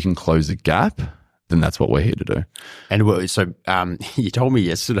if we can close the gap, then that's what we're here to do. And so you told me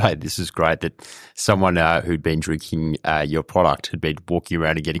yesterday, this is great, that someone who'd been drinking your product had been walking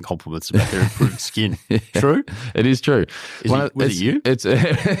around and getting compliments about their improved skin. True? It is true. Was it you?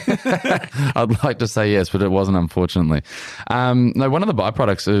 I'd like to say yes, but it wasn't, unfortunately. No, one of the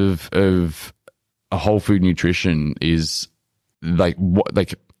byproducts of a whole food nutrition is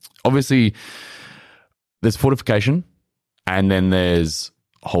obviously there's fortification, and then there's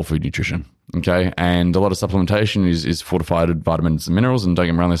whole food nutrition. Okay. And a lot of supplementation is fortified vitamins and minerals, and don't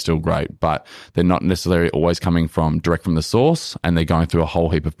get me wrong, they're still great, but they're not necessarily always coming direct from the source, and they're going through a whole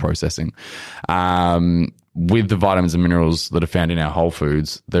heap of processing. With the vitamins and minerals that are found in our whole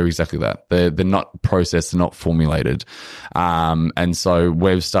foods, they're exactly that. They're not processed, they're not formulated. And so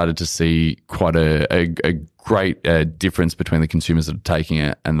we've started to see quite a great difference between the consumers that are taking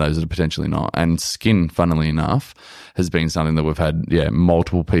it and those that are potentially not. And skin, funnily enough, has been something that we've had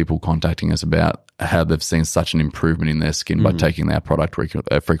multiple people contacting us about how they've seen such an improvement in their skin by taking our product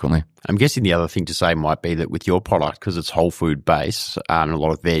frequently. I'm guessing the other thing to say might be that with your product, because it's whole food based and a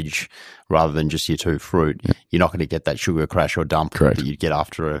lot of veg rather than just your 2 fruit, you're not going to get that sugar crash or dump that you'd get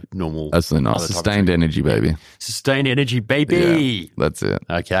after a normal... Absolutely not. Sustained energy, baby. Sustained energy, baby. Yeah, that's it.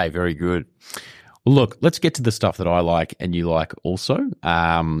 Okay, very good. Well, look, let's get to the stuff that I like and you like also,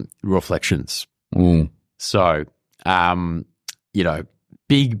 reflections. So,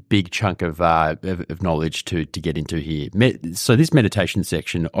 big chunk of knowledge to get into here. So this meditation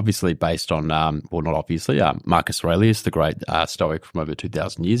section, obviously based on, well, not obviously, Marcus Aurelius, the great Stoic from over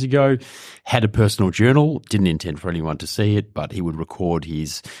 2,000 years ago, had a personal journal, didn't intend for anyone to see it, but he would record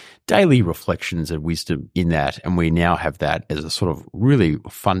his daily reflections and wisdom in that, and we now have that as a sort of really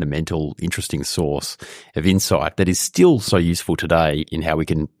fundamental, interesting source of insight that is still so useful today in how we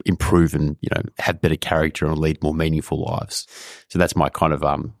can improve and have better character and lead more meaningful lives. So that's my kind of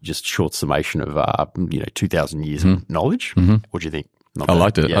just short summation of 2,000 years of knowledge. What do you think? I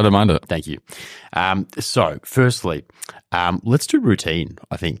liked it. Yeah. I don't mind it. Thank you. So firstly, let's do routine,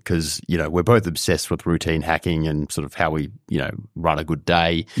 I think, because, we're both obsessed with routine hacking and sort of how we, run a good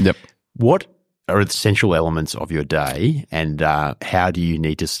day. Yep. What are the essential elements of your day, and how do you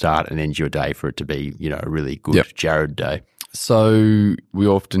need to start and end your day for it to be, a really good Jarahad day? So we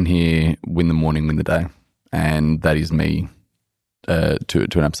often hear win the morning, win the day, and that is me to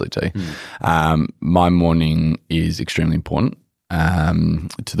an absolute T. My morning is extremely important.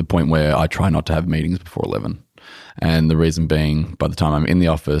 To the point where I try not to have meetings before 11. And the reason being, by the time I'm in the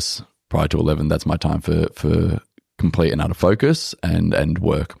office prior to 11, that's my time for complete and utter focus and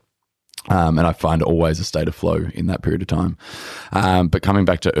work. And I find always a state of flow in that period of time. But coming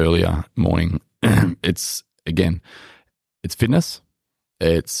back to earlier morning, it's fitness,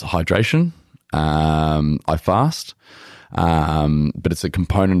 it's hydration, I fast. But it's a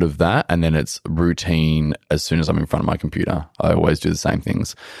component of that, and then it's routine as soon as I'm in front of my computer. I always do the same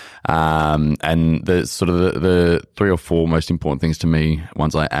things. And the sort of the 3 or 4 most important things to me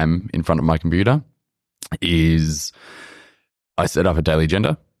once I am in front of my computer is I set up a daily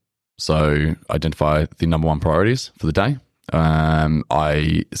agenda. So identify the number 1 priorities for the day.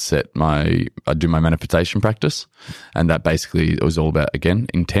 I do my manifestation practice, and that basically was all about, again,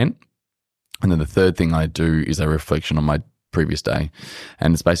 intent. And then the third thing I do is a reflection on my previous day,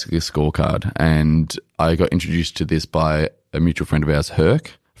 and it's basically a scorecard. And I got introduced to this by a mutual friend of ours,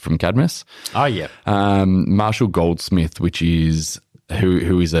 Herc from Cadmus. Oh yeah, Marshall Goldsmith, which is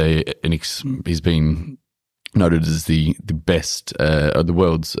who is he's been noted as the best, the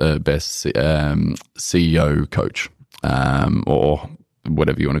world's best CEO coach, or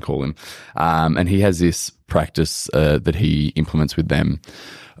whatever you want to call him. And he has this practice that he implements with them.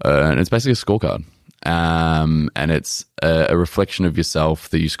 And it's basically a scorecard. And it's a reflection of yourself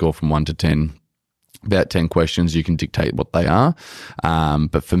that you score from 1 to 10. About 10 questions, you can dictate what they are.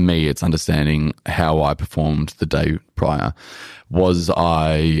 But for me, it's understanding how I performed the day prior. Did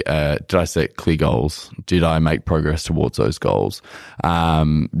I set clear goals? Did I make progress towards those goals?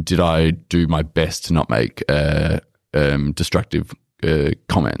 Did I do my best to not make destructive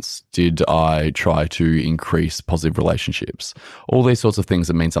comments? Did I try to increase positive relationships? All these sorts of things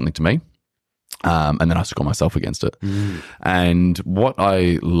that mean something to me. And then I score myself against it. And what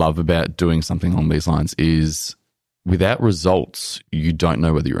I love about doing something along these lines is without results, you don't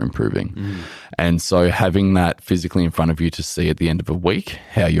know whether you're improving. And so having that physically in front of you to see at the end of a week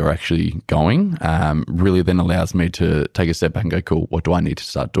how you're actually going really then allows me to take a step back and go, cool, what do I need to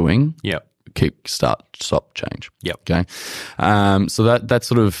start doing? Yep. Stop, change. Yep. Okay. So that's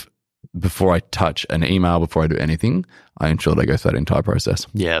sort of before I touch an email, before I do anything, I ensure that I go through that entire process.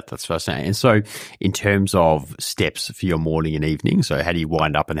 Yeah, that's fascinating. And so in terms of steps for your morning and evening, so how do you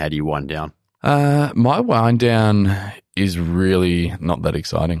wind up and how do you wind down? My wind down is really not that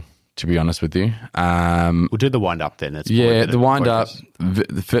exciting, to be honest with you. We'll do the wind up then. The wind up,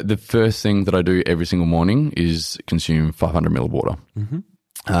 the first thing that I do every single morning is consume 500 ml of water.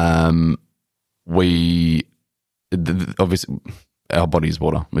 Obviously, our body is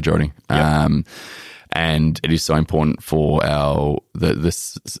water, majority. Yep. And it is so important for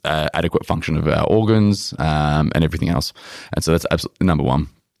the adequate function of our organs and everything else. And so that's absolutely number 1.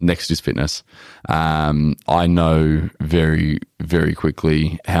 next is fitness. I know very, very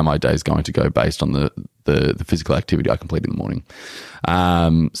quickly how my day is going to go based on the physical activity I complete in the morning.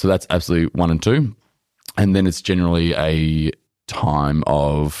 So that's absolutely 1 and 2. And then it's generally a time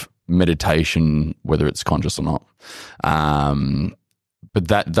of meditation, whether it's conscious or not. But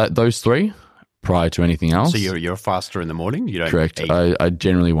those 3 prior to anything else. So you're a faster in the morning? You don't Correct. eat? I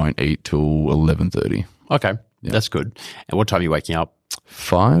generally won't eat till 11:30. Okay, that's good. And what time are you waking up?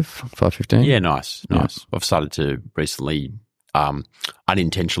 5:15. Yeah, nice. I've started to recently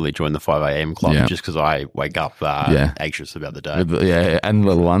unintentionally join the 5 a.m. club just because I wake up anxious about the day. And the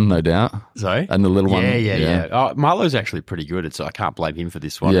little one, no doubt. Sorry? And the little one. Yeah. Oh, Marlo's actually pretty good. I can't blame him for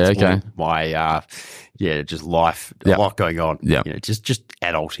this one. Yeah, it's okay. My, just life, a lot going on. Yeah. Just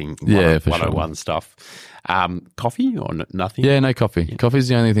adulting. For 101 stuff. Coffee or nothing? Yeah, no coffee. Yeah. Coffee's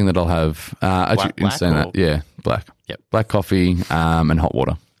the only thing that I'll have. Black black. Yep. Black coffee and hot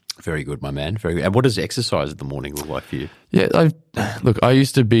water. Very good, my man. Very good. And what does exercise in the morning look like for you? Yeah, I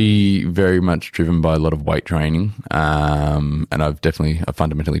used to be very much driven by a lot of weight training, and I've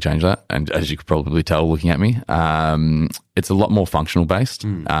fundamentally changed that. And as you could probably tell looking at me, it's a lot more functional based,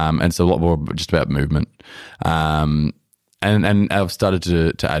 and it's a lot more just about movement. And I've started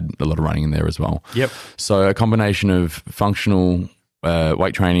to add a lot of running in there as well. Yep. So a combination of functional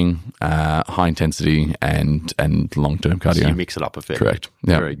weight training, high intensity, and long-term cardio. So you mix it up a bit. Correct.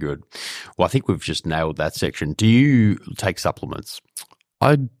 Yeah. Very good. Well, I think we've just nailed that section. Do you take supplements?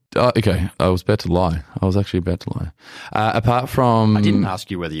 Okay, I was about to lie. I was actually about to lie. Apart from... I didn't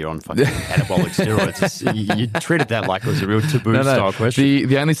ask you whether you're on fucking anabolic steroids. You treated that like it was a real taboo style question.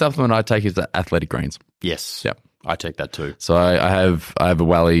 The only supplement I take is the athletic greens. Yes. Yep. I take that too. So I have a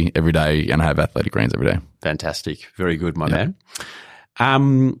Welly every day and I have athletic greens every day. Fantastic. Very good, my man.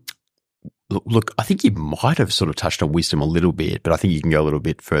 Look, I think you might have sort of touched on wisdom a little bit, but I think you can go a little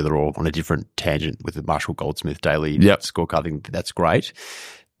bit further or on a different tangent with the Marshall Goldsmith Daily Scorecard. I think that's great.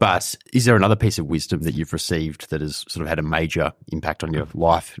 But is there another piece of wisdom that you've received that has sort of had a major impact on your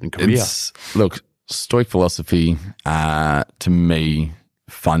life and career? Look, Stoic philosophy to me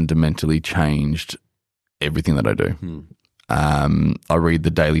fundamentally changed everything that I do. I read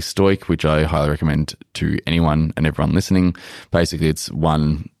the Daily Stoic, which I highly recommend to anyone and everyone listening. Basically, it's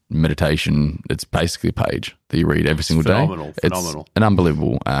one meditation. It's basically a page that you read every single day. Phenomenal. It's an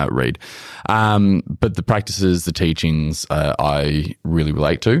unbelievable read. But the practices, the teachings, I really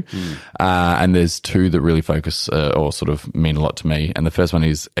relate to. And there's 2 that really focus or sort of mean a lot to me. And the first one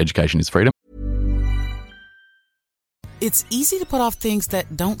is education is freedom. It's easy to put off things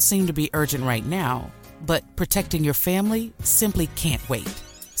that don't seem to be urgent right now, but protecting your family simply can't wait.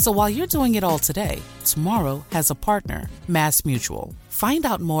 So while you're doing it all today, tomorrow has a partner, MassMutual. Find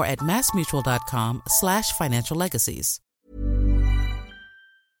out more at massmutual.com/financial legacies.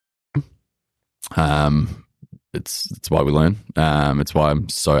 It's why we learn. It's why I'm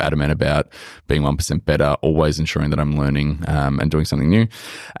so adamant about being 1% better, always ensuring that I'm learning and doing something new.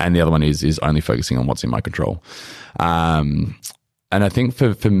 And the other one is only focusing on what's in my control. And I think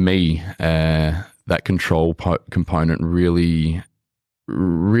for me, that control component really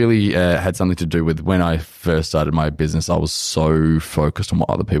had something to do with when I first started my business. I was so focused on what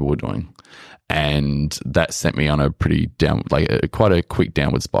other people were doing. And that sent me on a pretty quite a quick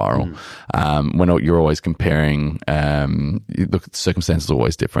downward spiral. When you're always comparing, look, the circumstances are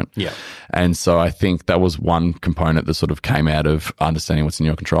always different. Yeah. And so I think that was one component that sort of came out of understanding what's in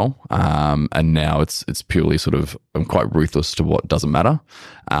your control. And now it's purely sort of, I'm quite ruthless to what doesn't matter.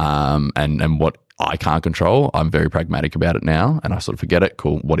 And what I can't control, I'm very pragmatic about it now. And I sort of forget it.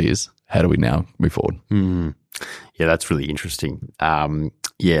 Cool. What is? How do we now move forward? Yeah, that's really interesting.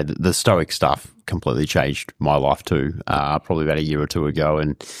 The Stoic stuff completely changed my life too, probably about a year or 2 ago.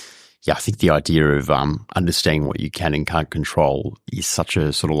 And I think the idea of understanding what you can and can't control is such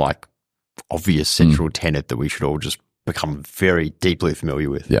a sort of like obvious central tenet that we should all just become very deeply familiar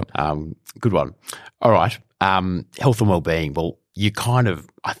with. Yeah. Good one. All right. Health and well-being. Well, you kind of,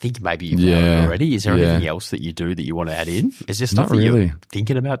 I think maybe you've done it already. Is there anything else that you do that you want to add in? Is there stuff that you're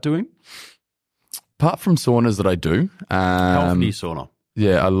thinking about doing? Apart from saunas that I do. How often do you sauna?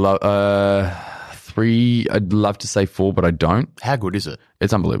 Yeah, I love 3. I'd love to say 4, but I don't. How good is it?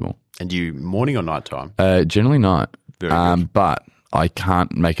 It's unbelievable. And do you morning or night time? Generally night. Very good. But I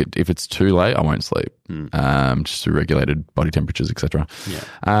can't make it, if it's too late, I won't sleep. Just through regulated body temperatures, etc.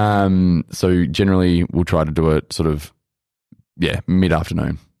 Yeah. So generally we'll try to do it sort of,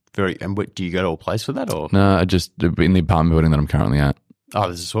 mid-afternoon. And do you go to a place for that or? No, I just in the apartment building that I'm currently at. Oh,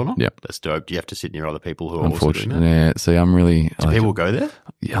 there's a sauna? Yep. That's dope. Do you have to sit near other people who are also doing that? Unfortunately, yeah. See, I'm really... Do people go there?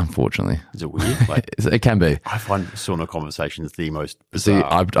 Yeah, unfortunately. Is it weird? Like, It can be. I find sauna conversations the most See,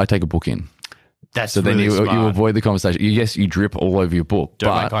 bizarre. I take a book in. That's So really then you smart. avoid the conversation. Yes, you drip all over your book.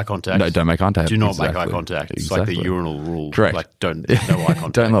 Don't but make eye contact. No, don't make contact. Do not make eye Exactly. contact. It's like the urinal rule. Correct. Like, no eye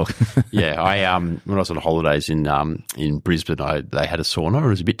contact. Don't look. Yeah, when I was on holidays in Brisbane, they had a sauna. It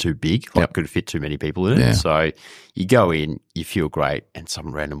was a bit too big, like could fit too many people in it. Yeah. So you go in, you feel great, and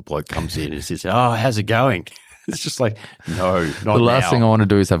some random bloke comes in and says, "Oh, how's it going?" It's just like, no, not The last now. thing I want to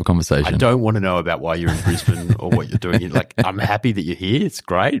do is have a conversation. I don't want to know about why you're in Brisbane or what you're doing. Like, I'm happy that you're here. It's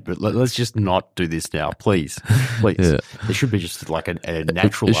great, but let's just not do this now, please. Please. Yeah. There should be just like a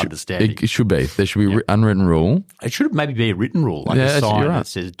natural understanding. It should be. There should be unwritten rule. It should maybe be a written rule, like Yeah, a sign you're right. that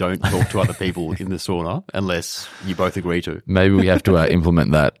says don't talk to other people in the sauna unless you both agree to. Maybe we have to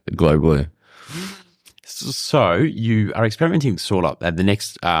implement that globally. So you are experimenting with sauna, and the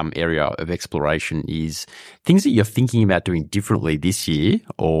next area of exploration is things that you're thinking about doing differently this year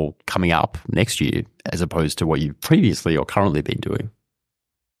or coming up next year, as opposed to what you've previously or currently been doing.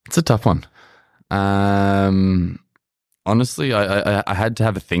 It's a tough one. Honestly, I had to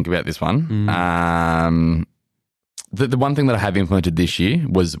have a think about this one. The one thing that I have implemented this year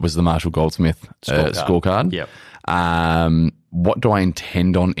was the Marshall Goldsmith scorecard. Yep. What do I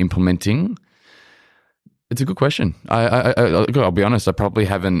intend on implementing? It's a good question. I'll be honest, I probably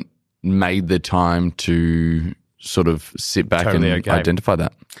haven't made the time to sort of sit back and identify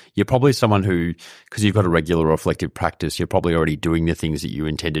that. You're probably someone who, because you've got a regular reflective practice, you're probably already doing the things that you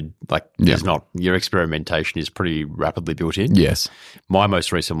intended. Like, there's not, your experimentation is pretty rapidly built in. Yes. My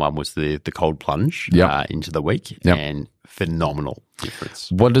most recent one was the cold plunge into the week, and phenomenal difference.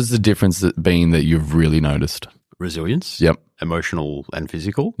 What is the difference been that you've really noticed? Resilience. Yep. Emotional and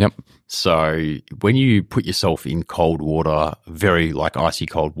physical. Yep. So when you put yourself in cold water, very like icy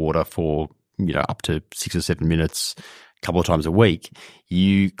cold water for, up to 6 or 7 minutes, a couple of times a week,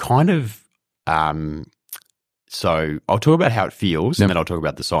 you kind of, so I'll talk about how it feels and then I'll talk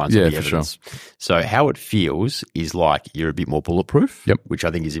about the science of the evidence. Sure. So how it feels is like you're a bit more bulletproof, Yep. which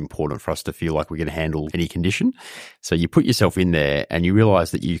I think is important for us to feel like we can handle any condition. So you put yourself in there and you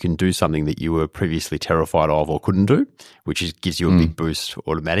realize that you can do something that you were previously terrified of or couldn't do, which gives you a big boost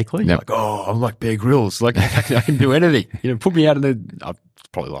automatically. You're like, oh, I'm like Bear Grylls. Like I can do anything. Put me out in the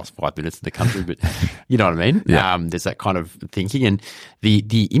probably last 5 minutes in the country, but you know what I mean? Yeah. There's that kind of thinking, and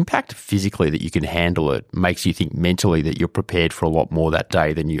the impact physically that you can handle it makes you think mentally that you're prepared for a lot more that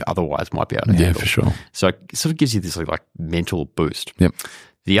day than you otherwise might be able to handle. Yeah, for sure. So it sort of gives you this like mental boost. Yep.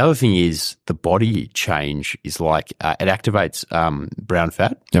 The other thing is the body change is like it activates brown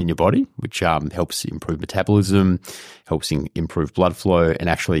fat in your body, which helps improve metabolism, helps improve blood flow, and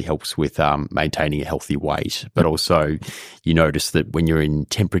actually helps with maintaining a healthy weight. But also you notice that when you're in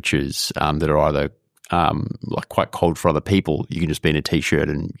temperatures that are either like quite cold for other people, you can just be in a t-shirt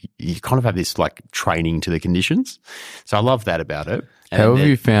and you kind of have this like training to the conditions. So I love that about it. How have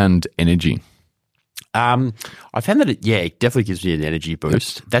you found energy? I found that it definitely gives me an energy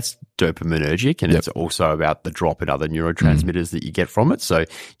boost. Yep. That's dopaminergic, and it's also about the drop in other neurotransmitters that you get from it. So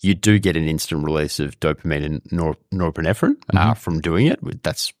you do get an instant release of dopamine and norepinephrine from doing it.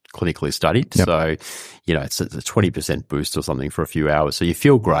 That's clinically studied. Yep. So, it's a 20% boost or something for a few hours. So you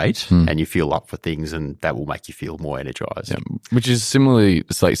feel great and you feel up for things, and that will make you feel more energized. Yeah. Which is similar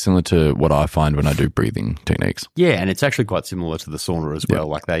to what I find when I do breathing techniques. Yeah, and it's actually quite similar to the sauna as well.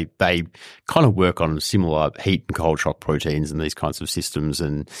 Like they kind of work on similar heat and cold shock proteins and these kinds of systems.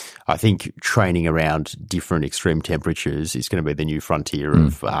 And I think training around different extreme temperatures is going to be the new frontier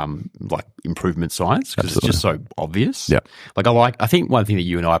of like improvement science, because it's just so obvious. Yeah. Like I think one thing that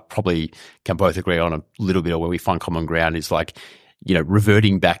you and I probably can both agree on a little bit, or where we find common ground, is like,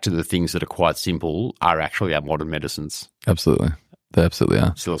 reverting back to the things that are quite simple are actually our modern medicines. Absolutely. They absolutely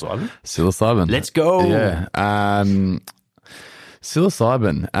are. Psilocybin. Let's go. Yeah.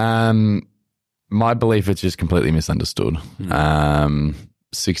 Psilocybin. My belief, it's just completely misunderstood.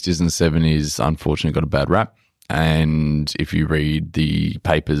 60s and 70s, unfortunately, got a bad rap. And if you read the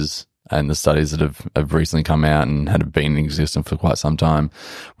papers and the studies that have recently come out and have been in existence for quite some time,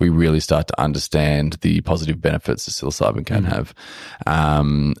 we really start to understand the positive benefits that psilocybin can have.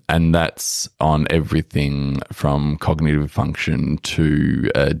 And that's on everything from cognitive function to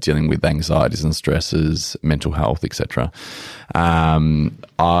dealing with anxieties and stresses, mental health, etc. I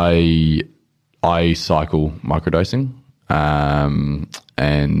cycle microdosing, and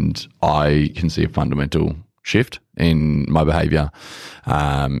I can see a fundamental shift in my behavior,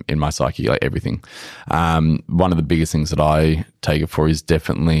 in my psyche, like everything. One of the biggest things that I take it for is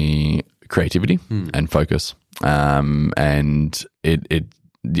definitely creativity and focus. And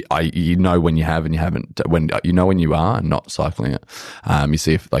you know when you have and you haven't, when you know when you are and not cycling it. You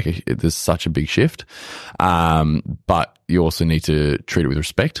see if there's such a big shift, but you also need to treat it with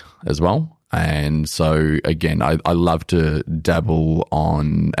respect as well. And so again, I love to dabble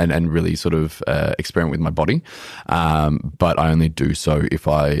on and really sort of experiment with my body, but I only do so if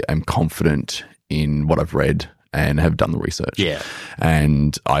I am confident in what I've read and have done the research. Yeah.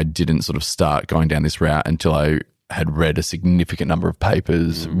 And I didn't sort of start going down this route until I had read a significant number of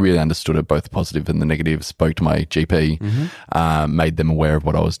papers, really understood it, both the positive and the negative, spoke to my GP, made them aware of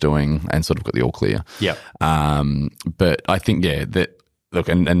what I was doing, and sort of got the all clear. Yeah. But I think, look,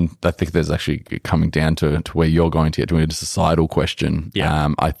 and I think there's actually coming down to where you're going to get to a societal question.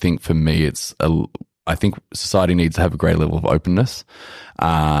 Yeah. I think for me, I think society needs to have a greater level of openness,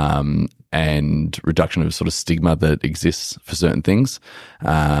 and reduction of sort of stigma that exists for certain things.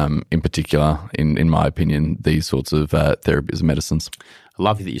 In particular, in my opinion, these sorts of therapies and medicines. I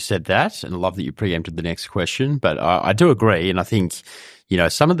love that you said that, and I love that you preempted the next question. But I do agree, and I think, you know,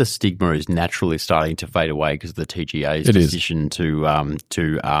 some of the stigma is naturally starting to fade away because of the TGA's decision to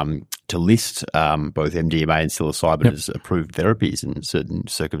list both MDMA and psilocybin as approved therapies in certain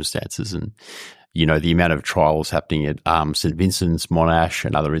circumstances. And you know, the amount of trials happening at St. Vincent's, Monash,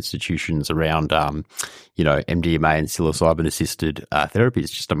 and other institutions around, you know, MDMA and psilocybin-assisted therapy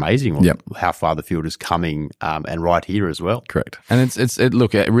is just amazing. How far the field is coming, and right here as well. Correct. And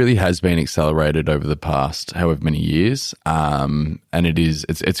look, it really has been accelerated over the past however many years, and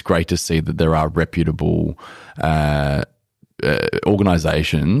it's great to see that there are reputable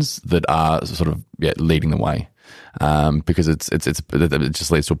organisations that are sort of leading the way. Because it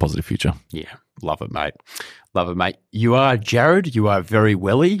just leads to a positive future. Yeah, love it, mate. Love it, mate. You are Jarahad. You are very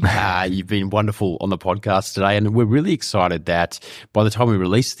Welly. You've been wonderful on the podcast today, and we're really excited that by the time we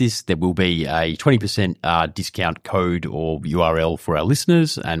release this, there will be a 20% discount code or URL for our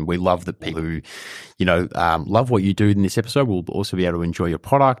listeners. And we love that people who, you know, love what you do in this episode will also be able to enjoy your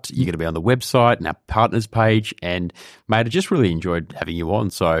product. You're going to be on the website and our partners page. And mate, I just really enjoyed having you on.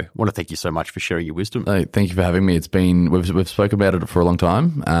 So I want to thank you so much for sharing your wisdom. Hey, thank you for having me. It's been we've spoken about it for a long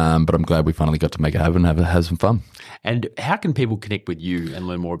time, but I'm glad we finally got to make it happen and have some fun. And how can people connect with you and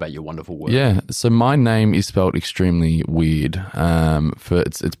learn more about your wonderful work? Yeah, so my name is spelled extremely weird.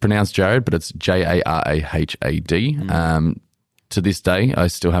 It's pronounced Jarahad, but it's Jarahad. To this day, I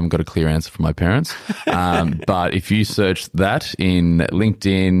still haven't got a clear answer from my parents. But if you search that in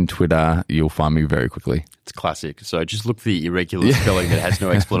LinkedIn, Twitter, you'll find me very quickly. It's classic. So just look for the irregular spelling that has no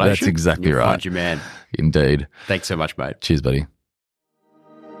explanation. That's exactly right. Find your man. Indeed. Thanks so much, mate. Cheers, buddy.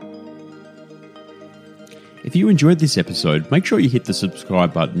 If you enjoyed this episode, make sure you hit the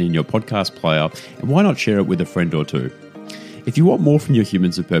subscribe button in your podcast player, and why not share it with a friend or two? If you want more from your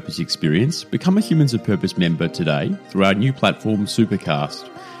Humans of Purpose experience, become a Humans of Purpose member today through our new platform, Supercast.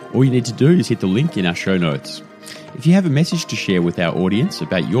 All you need to do is hit the link in our show notes. If you have a message to share with our audience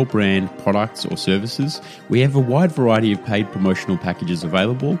about your brand, products, or services, we have a wide variety of paid promotional packages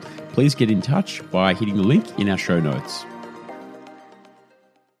available. Please get in touch by hitting the link in our show notes.